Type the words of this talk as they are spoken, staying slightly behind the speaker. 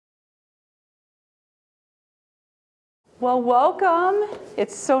Well, welcome.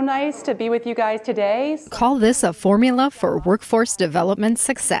 It's so nice to be with you guys today. Call this a formula for workforce development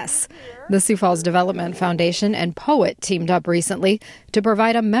success. The Sioux Falls Development Foundation and Poet teamed up recently to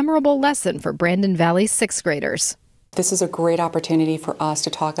provide a memorable lesson for Brandon Valley sixth graders. This is a great opportunity for us to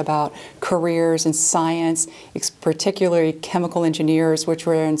talk about careers in science, particularly chemical engineers, which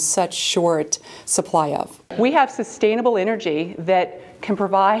we're in such short supply of. We have sustainable energy that can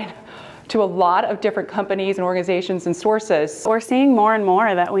provide to a lot of different companies and organizations and sources. We're seeing more and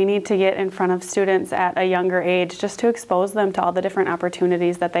more that we need to get in front of students at a younger age just to expose them to all the different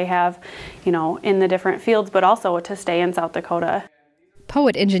opportunities that they have, in the different fields, but also to stay in South Dakota.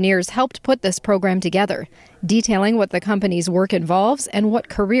 Poet engineers helped put this program together, detailing what the company's work involves and what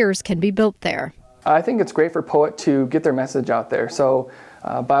careers can be built there. I think it's great for Poet to get their message out there. So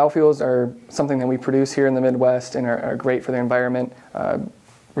biofuels are something that we produce here in the Midwest and are great for the environment.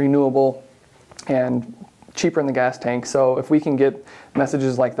 Renewable and cheaper in the gas tank. So if we can get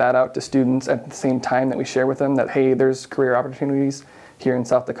messages like that out to students at the same time that we share with them that, hey, there's career opportunities here in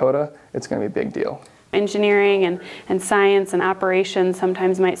South Dakota, it's going to be a big deal. Engineering and science and operations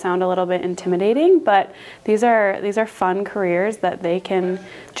sometimes might sound a little bit intimidating, but these are fun careers that they can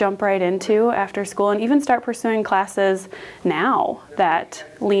jump right into after school and even start pursuing classes now that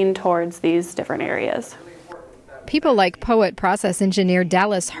lean towards these different areas. People like Poet process engineer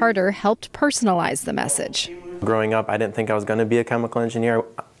Dallas Harder helped personalize the message. Growing up, I didn't think I was going to be a chemical engineer.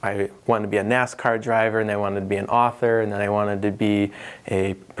 I wanted to be a NASCAR driver, and then I wanted to be an author, and then I wanted to be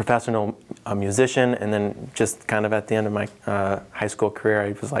a professional musician, and then just kind of at the end of my high school career,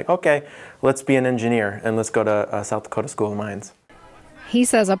 I was like, okay, let's be an engineer, and let's go to South Dakota School of Mines. He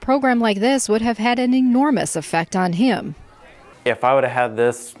says a program like this would have had an enormous effect on him. If I would have had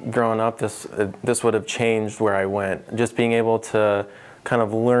this growing up, this would have changed where I went. Just being able to kind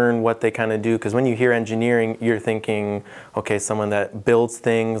of learn what they kind of do, because when you hear engineering, you're thinking, okay, someone that builds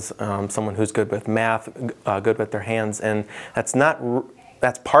things, someone who's good with math, good with their hands, and that's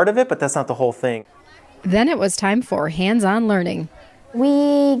part of it, but that's not the whole thing. Then it was time for hands-on learning.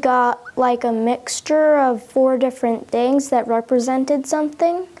 We got like a mixture of 4 different things that represented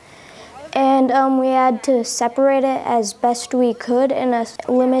something. And we had to separate it as best we could in a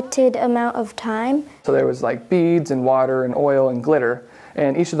limited amount of time. So there was like beads and water and oil and glitter,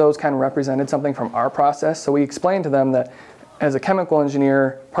 and each of those kind of represented something from our process. So we explained to them that as a chemical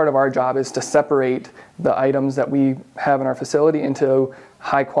engineer, part of our job is to separate the items that we have in our facility into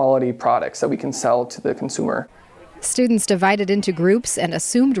high quality products that we can sell to the consumer. Students divided into groups and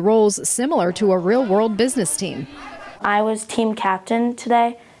assumed roles similar to a real-world business team. I was team captain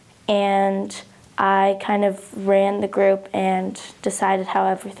today, and I kind of ran the group and decided how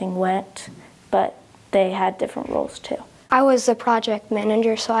everything went, but they had different roles too. I was the project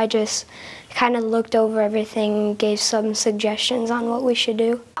manager, so I just kind of looked over everything, gave some suggestions on what we should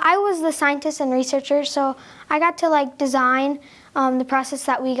do. I was the scientist and researcher, so I got to design the process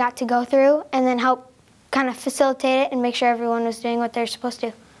that we got to go through and then help kind of facilitate it and make sure everyone was doing what they're supposed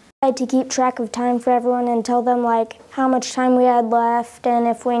to. I had to keep track of time for everyone and tell them how much time we had left and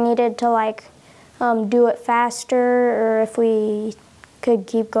if we needed to do it faster or if we could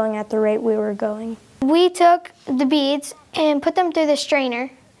keep going at the rate we were going. We took the beads and put them through the strainer,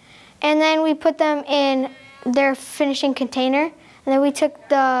 and then we put them in their finishing container, and then we took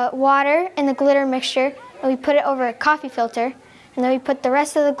the water and the glitter mixture and we put it over a coffee filter, and then we put the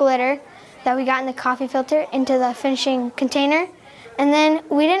rest of the glitter that we got in the coffee filter into the finishing container. And then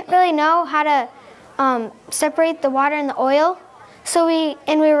we didn't really know how to separate the water and the oil, so we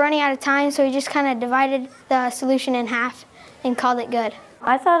were running out of time, so we just kind of divided the solution in half and called it good.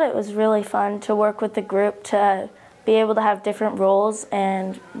 I thought it was really fun to work with the group, to be able to have different roles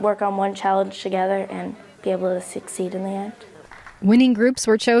and work on one challenge together and be able to succeed in the end. Winning groups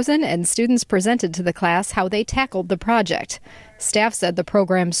were chosen and students presented to the class how they tackled the project. Staff said the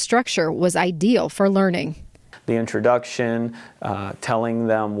program's structure was ideal for learning. The introduction, telling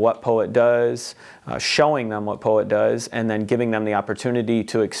them what Poet does, showing them what Poet does, and then giving them the opportunity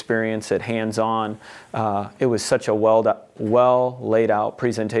to experience it hands-on. It was such a well laid out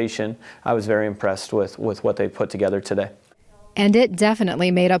presentation. I was very impressed with what they put together today. And it definitely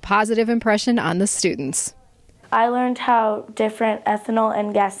made a positive impression on the students. I learned how different ethanol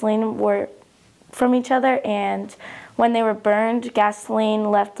and gasoline were from each other, and when they were burned, gasoline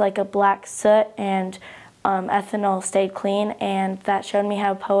left like a black soot and ethanol stayed clean, and that showed me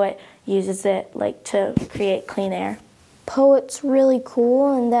how Poet uses it to create clean air. Poet's really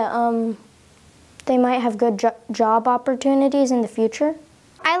cool, and that they might have good job opportunities in the future.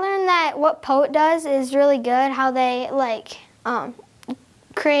 I learned that what Poet does is really good, how they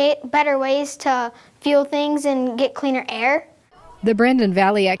create better ways to fuel things and get cleaner air. The Brandon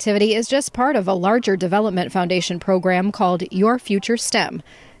Valley activity is just part of a larger Development Foundation program called Your Future STEM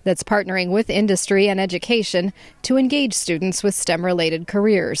that's partnering with industry and education to engage students with STEM-related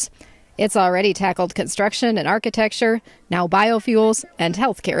careers. It's already tackled construction and architecture, now biofuels, and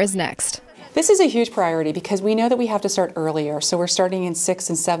healthcare is next. This is a huge priority because we know that we have to start earlier. So we're starting in 6th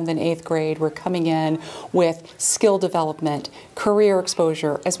and 7th and 8th grade. We're coming in with skill development, career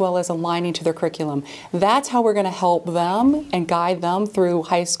exposure, as well as aligning to their curriculum. That's how we're going to help them and guide them through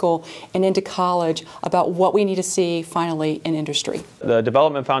high school and into college about what we need to see finally in industry. The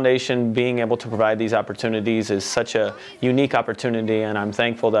Development Foundation being able to provide these opportunities is such a unique opportunity, and I'm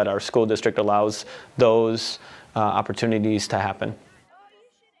thankful that our school district allows those opportunities to happen.